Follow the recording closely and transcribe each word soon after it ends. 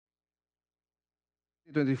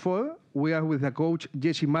2024. We are with the coach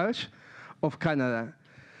Jesse Marsch of Canada.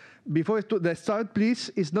 Before the start, please,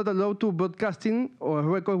 is not allowed to broadcasting or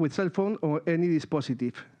record with cell phone or any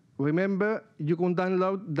dispositive. Remember, you can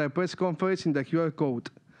download the press conference in the QR code.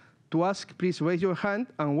 To ask, please raise your hand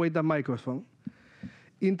and wait the microphone.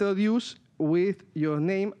 Introduce with your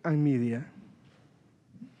name and media.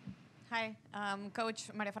 Hi, Coach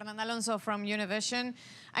Maria Fernanda Alonso from Univision.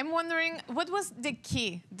 I'm wondering, what was the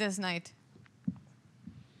key this night?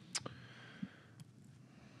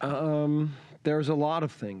 There's a lot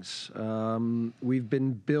of things. We've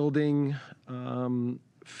been building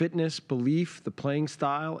fitness, belief, the playing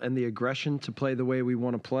style, and the aggression to play the way we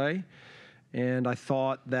want to play. And I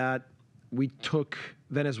thought that we took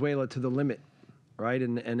Venezuela to the limit, right?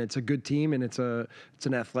 And it's a good team, and it's an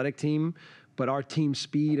athletic team. But our team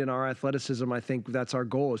speed and our athleticism, I think that's our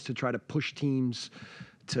goal, is to try to push teams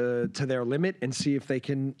to their limit and see if they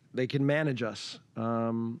can manage us.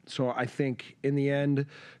 So I think in the end,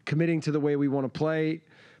 committing to the way we want to play,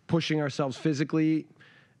 pushing ourselves physically,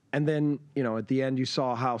 and then, at the end, you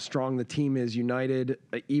saw how strong the team is united,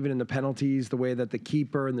 even in the penalties, the way that the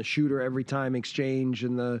keeper and the shooter every time exchange,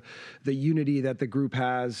 and the unity that the group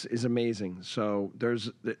has is amazing. So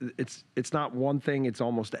it's not one thing, it's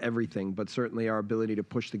almost everything, but certainly our ability to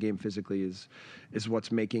push the game physically is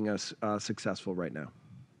what's making us successful right now.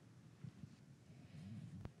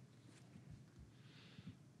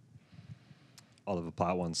 Oliver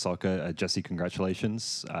Platt, One Soccer. Jesse,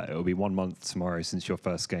 congratulations. It will be 1 month tomorrow since your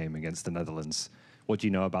first game against the Netherlands. What do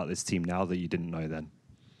you know about this team now that you didn't know then?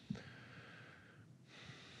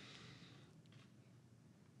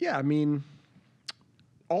 Yeah, I mean,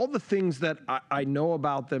 all the things that I know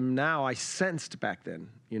about them now, I sensed back then,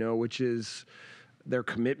 which is their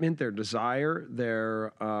commitment, their desire,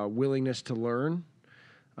 their willingness to learn.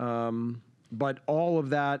 But all of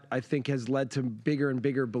that, I think, has led to bigger and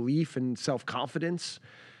bigger belief and self-confidence.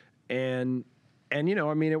 And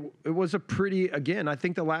it was a pretty, again, I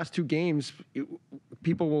think the last two games,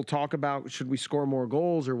 people will talk about, should we score more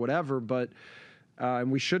goals or whatever, but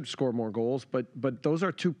and we should score more goals. But those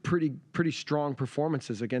are two pretty strong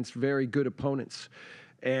performances against very good opponents.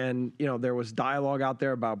 And, there was dialogue out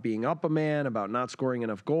there about being up a man, about not scoring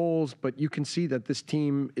enough goals. But you can see that this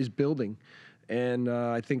team is building. And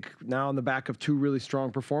I think now on the back of two really strong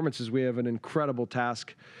performances, we have an incredible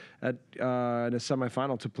task in a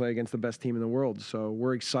semifinal to play against the best team in the world. So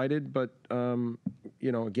we're excited, but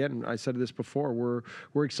again, I said this before,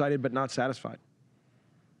 we're excited but not satisfied.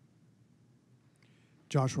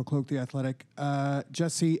 Joshua Cloak, The Athletic.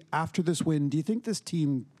 Jesse, after this win, do you think this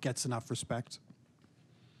team gets enough respect?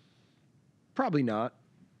 Probably not,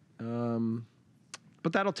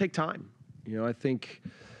 but that'll take time. I think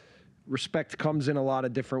respect comes in a lot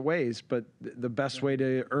of different ways, but the best way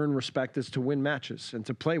to earn respect is to win matches and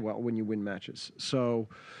to play well when you win matches. So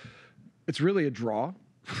it's really a draw,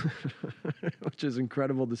 which is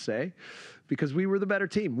incredible to say, because we were the better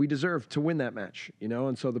team. We deserved to win that match,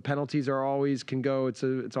 and so the penalties can go.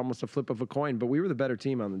 It's almost a flip of a coin, but we were the better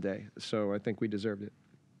team on the day. So I think we deserved it.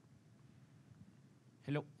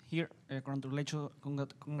 Hello, here. Congratulations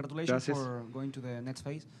Gracias. For going to the next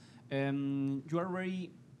phase. You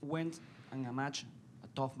already went in a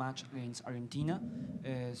tough match against Argentina.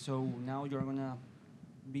 So now you're going to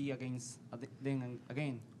be against them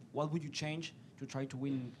again. What would you change to try to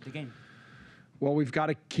win the game? Well, we've got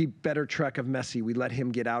to keep better track of Messi. We let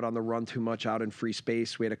him get out on the run too much out in free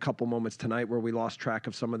space. We had a couple moments tonight where we lost track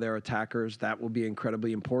of some of their attackers. That will be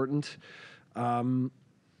incredibly important.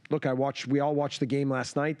 Look, we all watched the game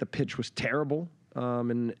last night. The pitch was terrible.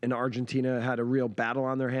 And Argentina had a real battle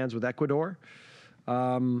on their hands with Ecuador.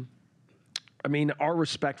 Our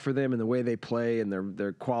respect for them and the way they play and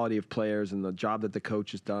their quality of players and the job that the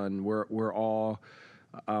coach has done, we're all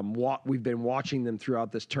we've been watching them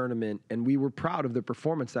throughout this tournament, and we were proud of the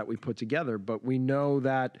performance that we put together. But we know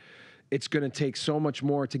that it's going to take so much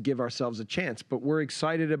more to give ourselves a chance. But we're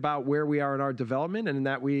excited about where we are in our development and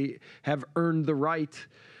that we have earned the right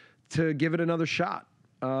to give it another shot.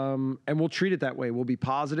 And we'll treat it that way. We'll be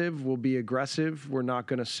positive. We'll be aggressive. We're not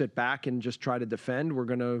going to sit back and just try to defend. We're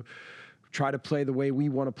going to try to play the way we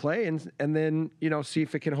want to play and then, see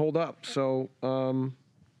if it can hold up. So,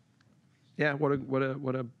 what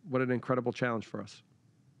an incredible challenge for us.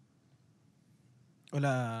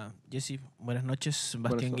 Hola, Jesse. Buenas noches.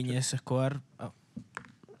 Bastián Guiñez Escobar.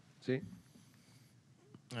 Sí.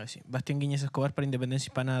 Sí. Bastián Guiñez Escobar para Independencia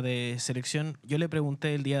Hispana de Selección. Yo le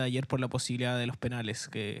pregunté el día de ayer por la posibilidad de los penales,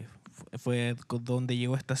 que fue donde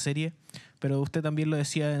llegó esta serie, pero usted también lo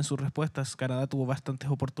decía en sus respuestas. Canadá tuvo bastantes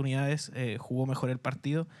oportunidades, jugó mejor el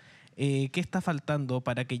partido. ¿Qué está faltando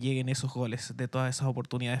para que lleguen esos goles de todas esas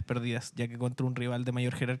oportunidades perdidas? Ya que contra un rival de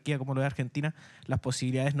mayor jerarquía como lo de Argentina, las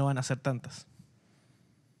posibilidades no van a ser tantas.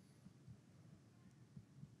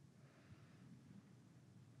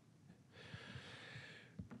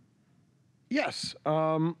 Yes.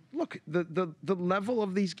 Look, the level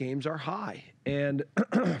of these games are high. And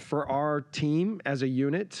for our team as a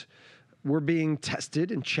unit, we're being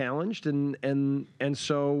tested and challenged. And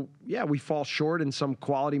so, yeah, we fall short in some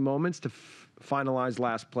quality moments to finalize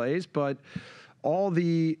last plays. But all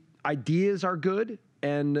the ideas are good.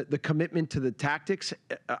 And the commitment to the tactics,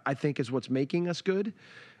 I think, is what's making us good.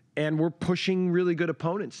 And we're pushing really good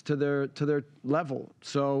opponents to their level.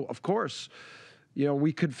 So, of course,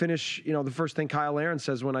 we could finish, the first thing Kyle Aaron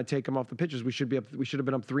says when I take him off the pitch is we should have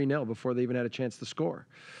been up 3-0 before they even had a chance to score.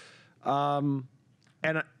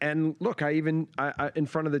 And look, I in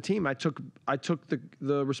front of the team, I took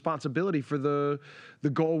the responsibility for the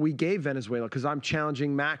goal we gave Venezuela, because I'm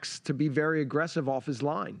challenging Max to be very aggressive off his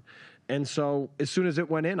line. And so as soon as it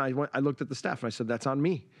went in, I looked at the staff and I said, that's on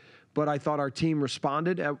me. But I thought our team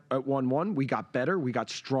responded at 1-1. We got better. We got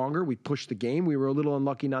stronger. We pushed the game. We were a little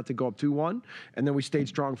unlucky not to go up 2-1. And then we stayed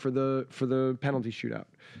strong for the penalty shootout.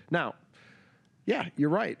 Now, yeah, you're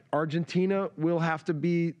right. Argentina will have to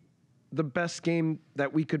be the best game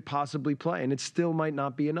that we could possibly play. And it still might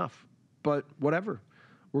not be enough. But whatever.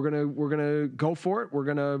 We're gonna go for it. We're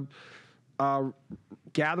gonna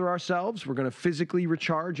gather ourselves. We're gonna physically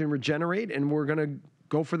recharge and regenerate. And we're gonna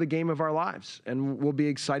go for the game of our lives, and we'll be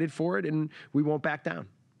excited for it, and we won't back down.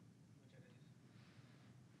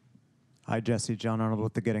 Hi, Jesse. John Arnold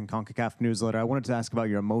with the Getting CONCACAF newsletter. I wanted to ask about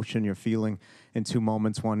your emotion, your feeling in two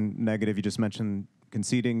moments. One negative, you just mentioned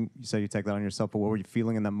conceding. You said you take that on yourself, but what were you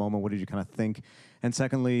feeling in that moment? What did you kind of think? And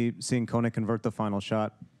secondly, seeing Kone convert the final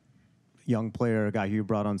shot, young player, a guy who you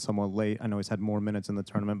brought on somewhat late. I know he's had more minutes in the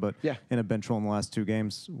tournament, but in a bench role in the last two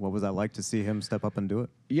games, what was that like to see him step up and do it?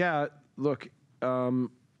 Yeah, look, when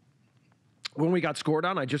we got scored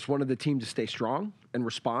on, I just wanted the team to stay strong and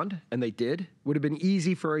respond, and they did. Would have been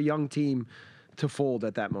easy for a young team to fold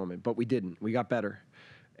at that moment, but we didn't. We got better.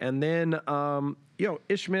 And then,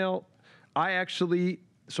 Ishmael,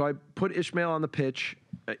 so I put Ishmael on the pitch.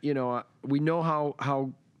 We know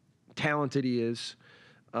how talented he is.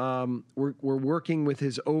 We're working with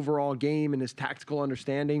his overall game and his tactical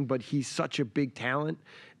understanding, but he's such a big talent.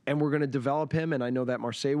 And we're going to develop him, and I know that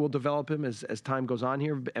Marseille will develop him as time goes on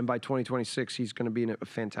here. And by 2026, he's going to be a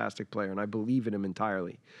fantastic player, and I believe in him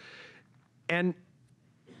entirely. And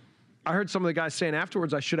I heard some of the guys saying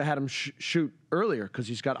afterwards I should have had him shoot earlier because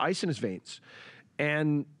he's got ice in his veins.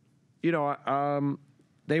 And, they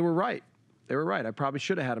were right. They were right. I probably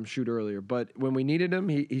should have had him shoot earlier. But when we needed him,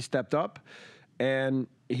 he stepped up, and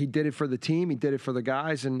he did it for the team. He did it for the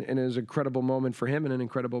guys, and it was an incredible moment for him and an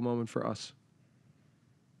incredible moment for us.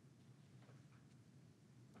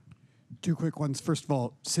 Two quick ones. First of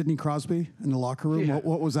all, Sidney Crosby in the locker room. Yeah.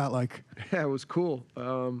 What was that like? Yeah, it was cool.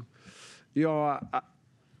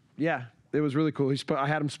 Yeah, it was really cool. I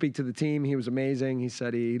had him speak to the team. He was amazing. He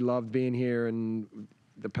said he loved being here, and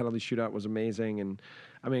the penalty shootout was amazing. And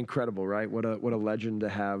I mean, incredible, right? What a legend to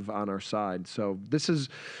have on our side. So this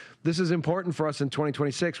is important for us in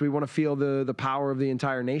 2026. We want to feel the power of the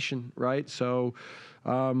entire nation, right? So.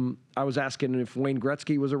 I was asking if Wayne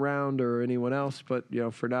Gretzky was around or anyone else, but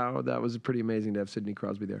for now, that was pretty amazing to have Sidney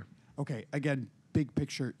Crosby there. Okay, again, big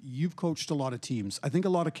picture. You've coached a lot of teams. I think a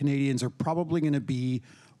lot of Canadians are probably going to be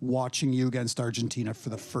watching you against Argentina for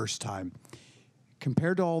the first time.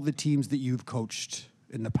 Compared to all the teams that you've coached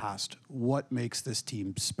in the past, what makes this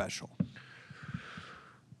team special?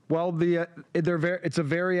 Well, it's a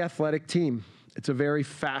very athletic team. It's a very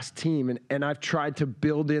fast team, and I've tried to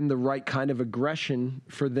build in the right kind of aggression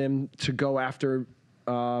for them to go after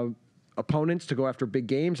opponents, to go after big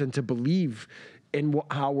games, and to believe in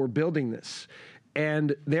how we're building this.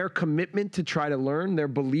 And their commitment to try to learn, their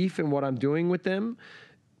belief in what I'm doing with them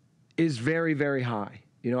is very, very high.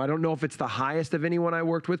 I don't know if it's the highest of anyone I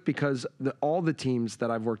worked with, because all the teams that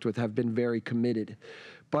I've worked with have been very committed.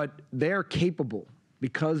 But they're capable.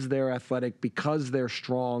 Because they're athletic, because they're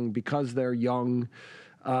strong, because they're young.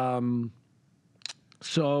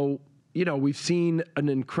 So, we've seen an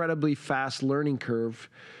incredibly fast learning curve,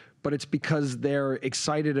 but it's because they're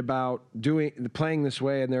excited about playing this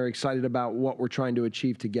way, and they're excited about what we're trying to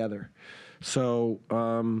achieve together. So,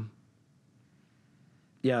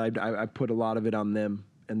 I put a lot of it on them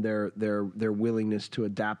and their willingness to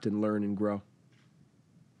adapt and learn and grow.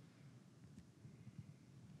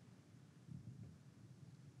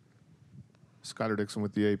 Skyler Dixon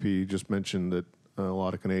with the AP just mentioned that a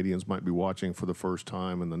lot of Canadians might be watching for the first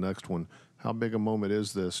time in the next one. How big a moment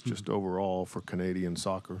is this just overall for Canadian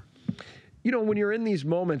soccer? You know, when you're in these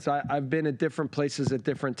moments, I've been at different places at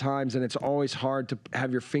different times, and it's always hard to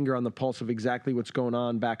have your finger on the pulse of exactly what's going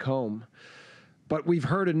on back home. But we've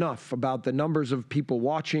heard enough about the numbers of people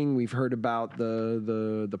watching. We've heard about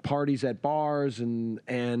the parties at bars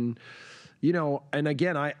and you know, and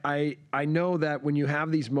again, I know that when you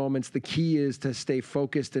have these moments, the key is to stay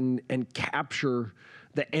focused and capture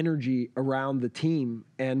the energy around the team,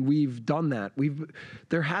 and we've done that.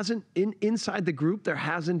 There hasn't inside the group, there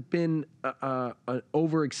hasn't been an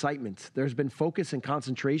overexcitement. There's been focus and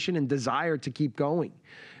concentration and desire to keep going,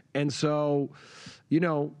 and so, you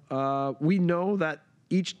know, we know that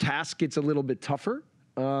each task gets a little bit tougher,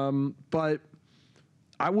 but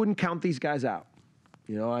I wouldn't count these guys out.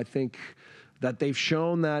 You know, I think that they've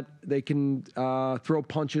shown that they can throw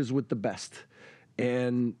punches with the best.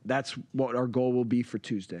 And that's what our goal will be for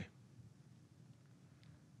Tuesday.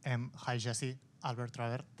 Hi, Jesse. Albert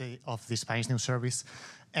Traver of the Spanish News Service.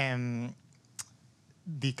 The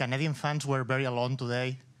Canadian fans were very alone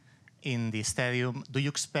today in the stadium. Do you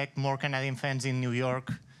expect more Canadian fans in New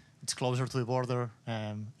York? It's closer to the border,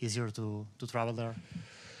 easier to travel there.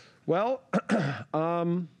 Well,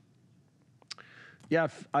 yeah,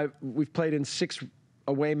 we've played in 6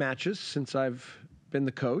 away matches since I've been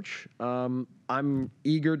the coach. I'm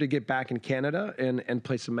eager to get back in Canada and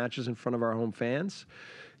play some matches in front of our home fans.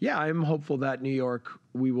 Yeah, I'm hopeful that New York,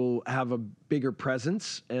 we will have a bigger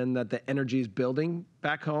presence and that the energy is building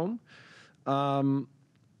back home. But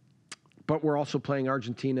we're also playing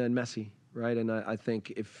Argentina and Messi, right? And I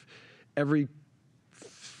think if every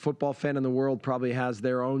football fan in the world probably has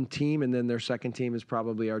their own team, and then their second team is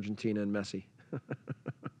probably Argentina and Messi.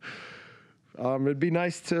 It'd be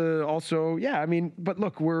nice to also, yeah. I mean, but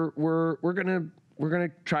look, we're gonna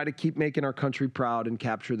try to keep making our country proud and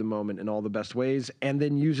capture the moment in all the best ways, and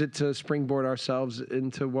then use it to springboard ourselves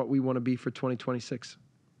into what we want to be for 2026.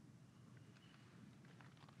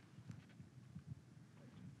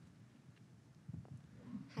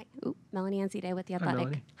 Hi, Melanie Ancide with The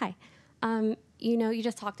Athletic. Hi. You know, you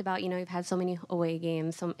just talked about, you know, you've had so many away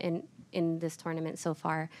games in this tournament so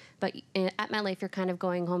far, but at MetLife, you're kind of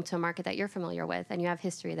going home to a market that you're familiar with and you have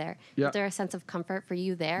history there. Yep. Is there a sense of comfort for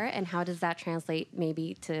you there, and how does that translate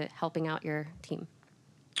maybe to helping out your team?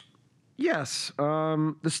 Yes,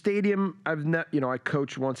 the stadium. I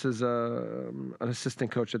coached once as an assistant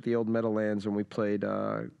coach at the old Meadowlands, and we played.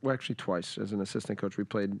 Well, actually twice as an assistant coach. We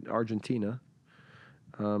played Argentina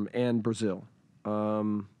and Brazil.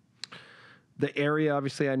 The area,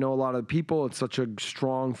 obviously, I know a lot of the people. It's such a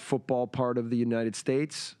strong football part of the United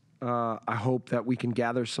States. I hope that we can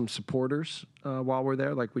gather some supporters while we're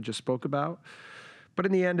there, like we just spoke about. But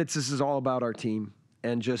in the end, this is all about our team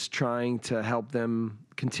and just trying to help them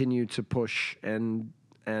continue to push and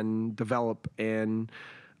develop and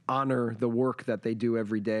honor the work that they do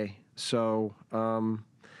every day. So,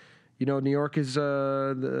 you know, New York is I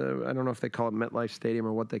don't know if they call it MetLife Stadium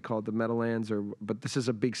or what they call it, the Meadowlands, but this is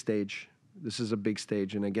a big stage. This is a big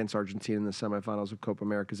stage, and against Argentina in the semifinals of Copa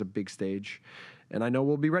America is a big stage, and I know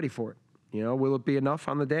we'll be ready for it. You know, will it be enough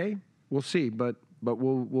on the day? We'll see, but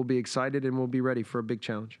we'll be excited and we'll be ready for a big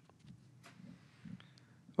challenge.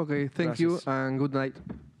 Okay, thank you and good night.